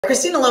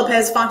Christina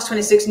Lopez, Fox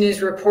 26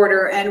 News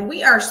reporter, and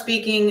we are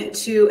speaking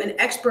to an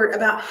expert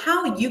about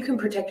how you can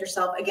protect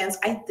yourself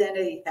against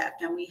identity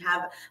theft. And we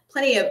have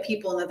plenty of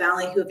people in the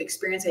Valley who have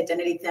experienced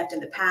identity theft in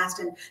the past,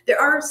 and there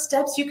are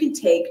steps you can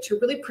take to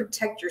really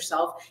protect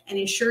yourself and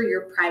ensure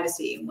your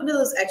privacy. One of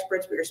those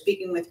experts we are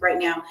speaking with right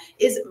now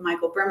is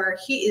Michael Bruemmer.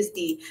 He is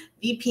the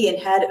VP and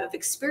head of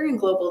Experian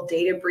Global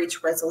Data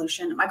Breach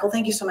Resolution. Michael,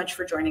 thank you so much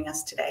for joining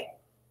us today.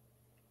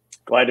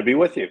 Glad to be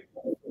with you.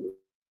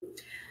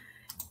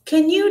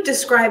 Can you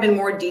describe in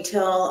more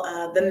detail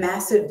the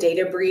massive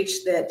data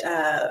breach that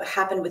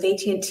happened with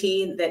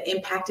AT&T that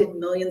impacted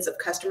millions of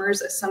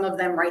customers, some of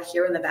them right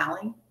here in the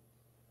Valley?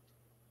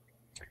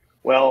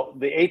 Well,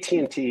 the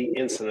AT&T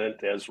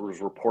incident, as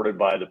was reported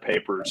by the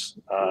papers,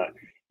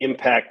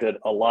 impacted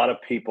a lot of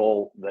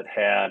people that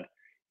had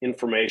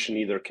information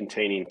either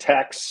containing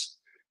text,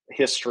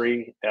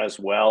 history, as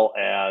well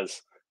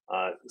as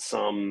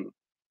some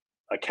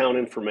account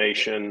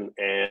information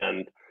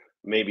and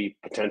maybe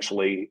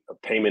potentially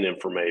payment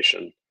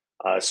information.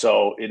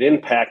 So it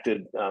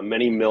impacted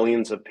many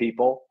millions of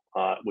people.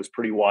 It was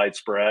pretty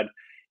widespread.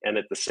 And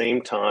at the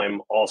same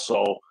time,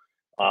 also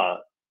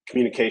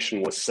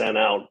communication was sent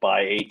out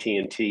by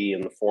AT&T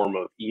in the form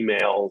of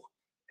email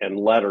and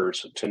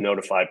letters to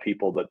notify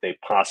people that they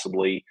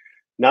possibly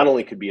not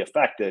only could be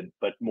affected,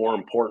 but more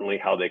importantly,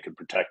 how they could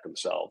protect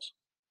themselves.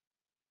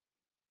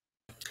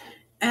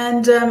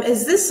 And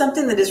is this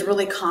something that is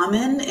really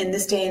common in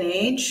this day and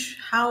age?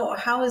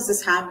 How is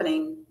this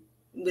happening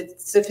with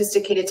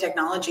sophisticated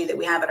technology that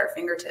we have at our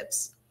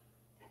fingertips?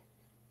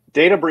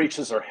 Data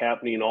breaches are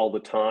happening all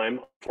the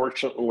time.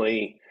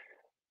 Fortunately,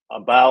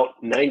 about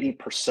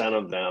 90%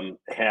 of them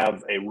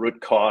have a root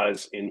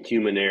cause in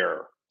human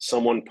error.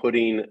 Someone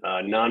putting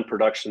a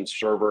non-production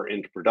server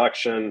into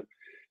production,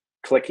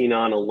 clicking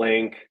on a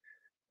link,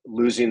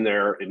 losing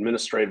their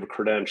administrative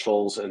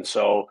credentials, and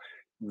so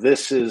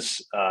this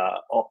is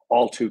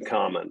all too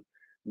common.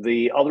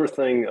 The other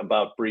thing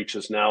about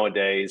breaches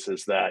nowadays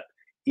is that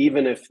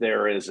even if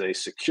there is a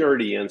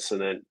security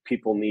incident,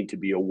 people need to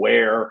be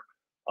aware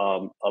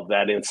of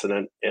that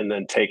incident and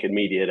then take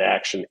immediate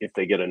action if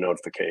they get a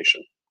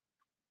notification.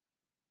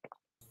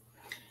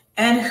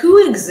 And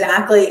who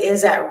exactly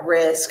is at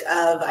risk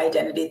of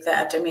identity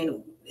theft? I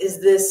mean,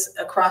 is this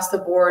across the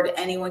board?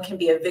 Anyone can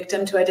be a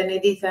victim to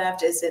identity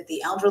theft? Is it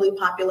the elderly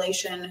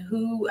population?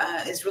 Who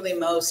is really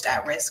most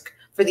at risk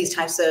for these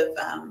types of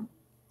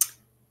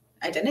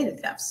identity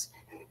thefts?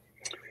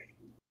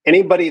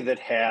 Anybody that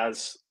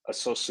has a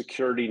social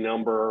security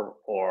number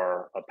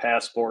or a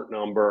passport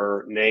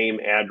number, name,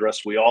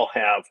 address, we all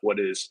have what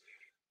is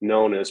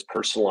known as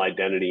personal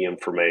identity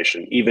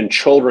information. Even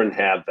children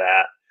have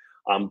that.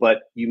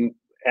 But you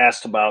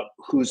asked about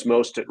who's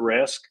most at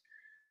risk.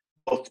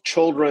 Both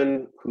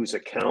children whose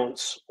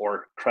accounts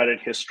or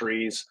credit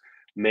histories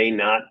may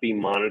not be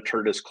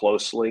monitored as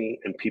closely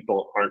and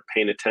people aren't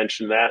paying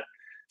attention to that.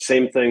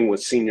 Same thing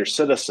with senior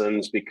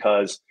citizens,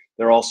 because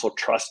they're also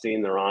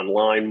trusting, they're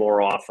online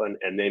more often,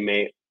 and they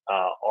may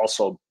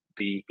also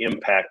be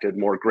impacted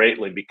more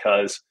greatly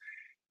because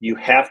you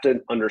have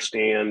to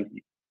understand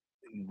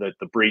that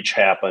the breach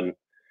happened.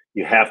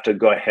 You have to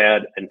go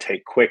ahead and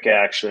take quick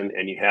action,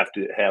 and you have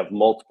to have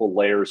multiple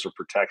layers of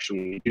protection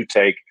when you do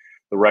take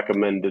the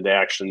recommended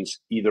actions,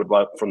 either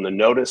from the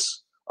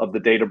notice of the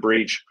data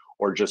breach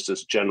or just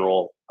as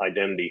general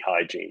identity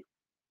hygiene.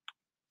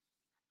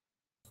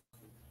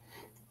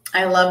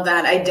 I love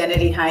that,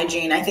 identity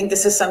hygiene. I think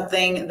this is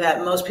something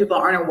that most people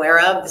aren't aware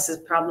of. This is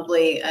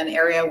probably an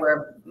area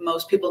where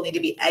most people need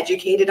to be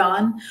educated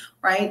on,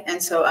 right?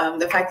 And so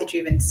the fact that you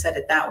even said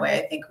it that way,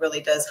 I think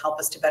really does help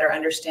us to better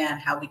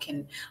understand how we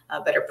can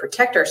better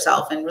protect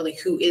ourselves and really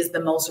who is the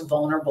most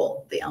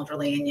vulnerable, the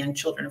elderly and young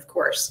children, of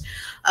course.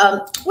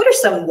 What are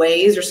some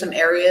ways or some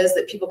areas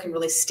that people can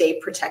really stay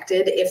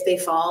protected if they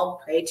fall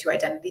prey to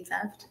identity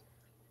theft?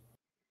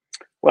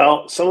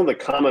 Well, some of the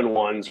common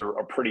ones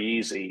are pretty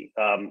easy.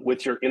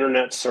 With your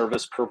internet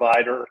service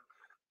provider,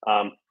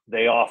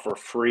 they offer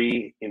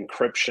free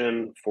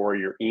encryption for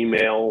your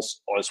emails,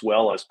 as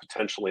well as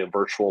potentially a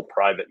virtual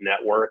private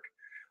network.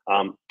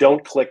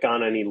 Don't click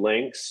on any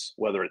links,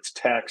 whether it's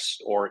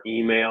text or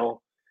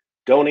email.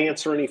 Don't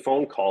answer any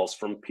phone calls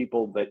from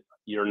people that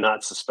you're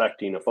not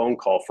suspecting a phone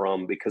call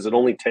from, because it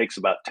only takes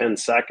about 10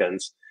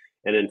 seconds.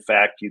 And in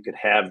fact, you could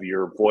have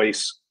your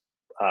voice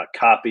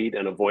copied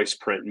and a voice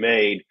print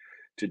made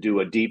to do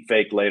a deep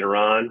fake later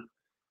on.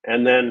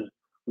 And then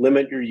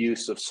limit your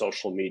use of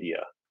social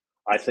media.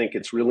 I think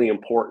it's really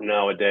important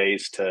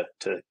nowadays to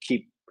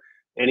keep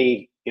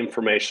any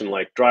information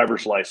like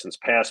driver's license,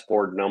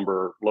 passport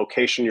number,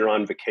 location you're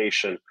on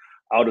vacation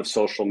out of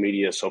social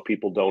media so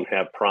people don't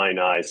have prying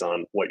eyes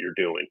on what you're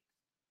doing.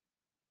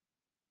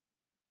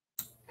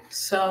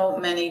 So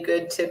many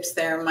good tips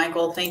there,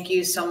 Michael. Thank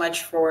you so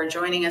much for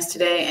joining us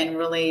today and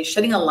really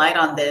shedding a light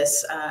on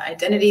this.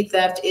 Identity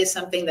theft is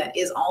something that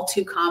is all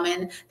too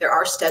common. There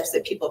are steps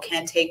that people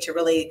can take to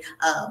really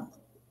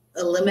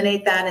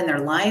eliminate that in their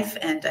life.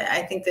 And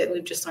I think that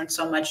we've just learned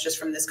so much just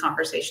from this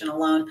conversation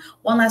alone.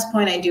 One last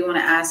point I do want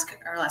to ask,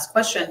 our last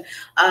question,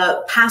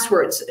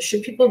 passwords.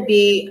 Should people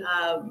be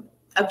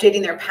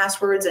updating their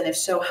passwords? And if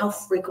so, how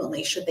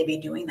frequently should they be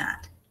doing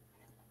that?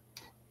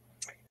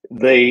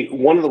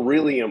 One of the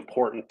really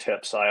important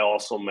tips I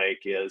also make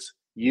is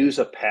use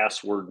a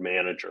password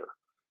manager.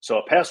 So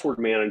a password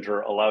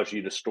manager allows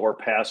you to store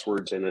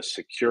passwords in a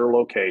secure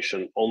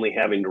location, only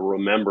having to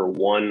remember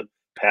one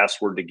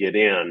password to get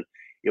in.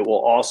 It will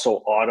also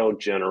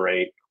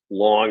auto-generate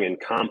long and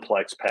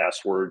complex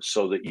passwords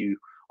so that you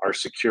are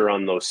secure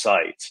on those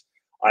sites.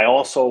 I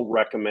also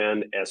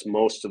recommend, as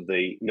most of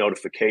the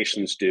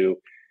notifications do,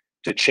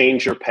 to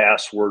change your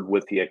password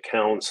with the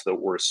accounts that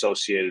were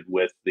associated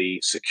with the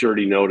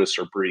security notice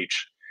or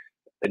breach,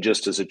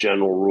 just as a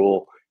general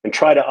rule, and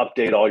try to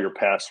update all your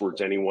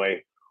passwords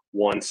anyway,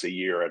 once a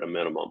year at a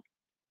minimum.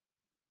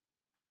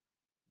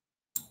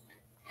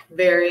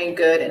 Very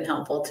good and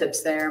helpful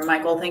tips there.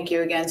 Michael, thank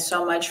you again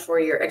so much for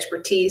your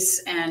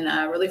expertise and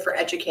really for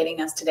educating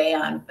us today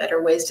on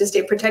better ways to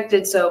stay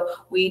protected so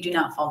we do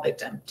not fall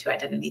victim to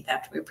identity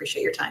theft. We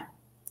appreciate your time.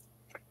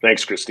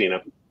 Thanks,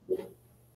 Christina.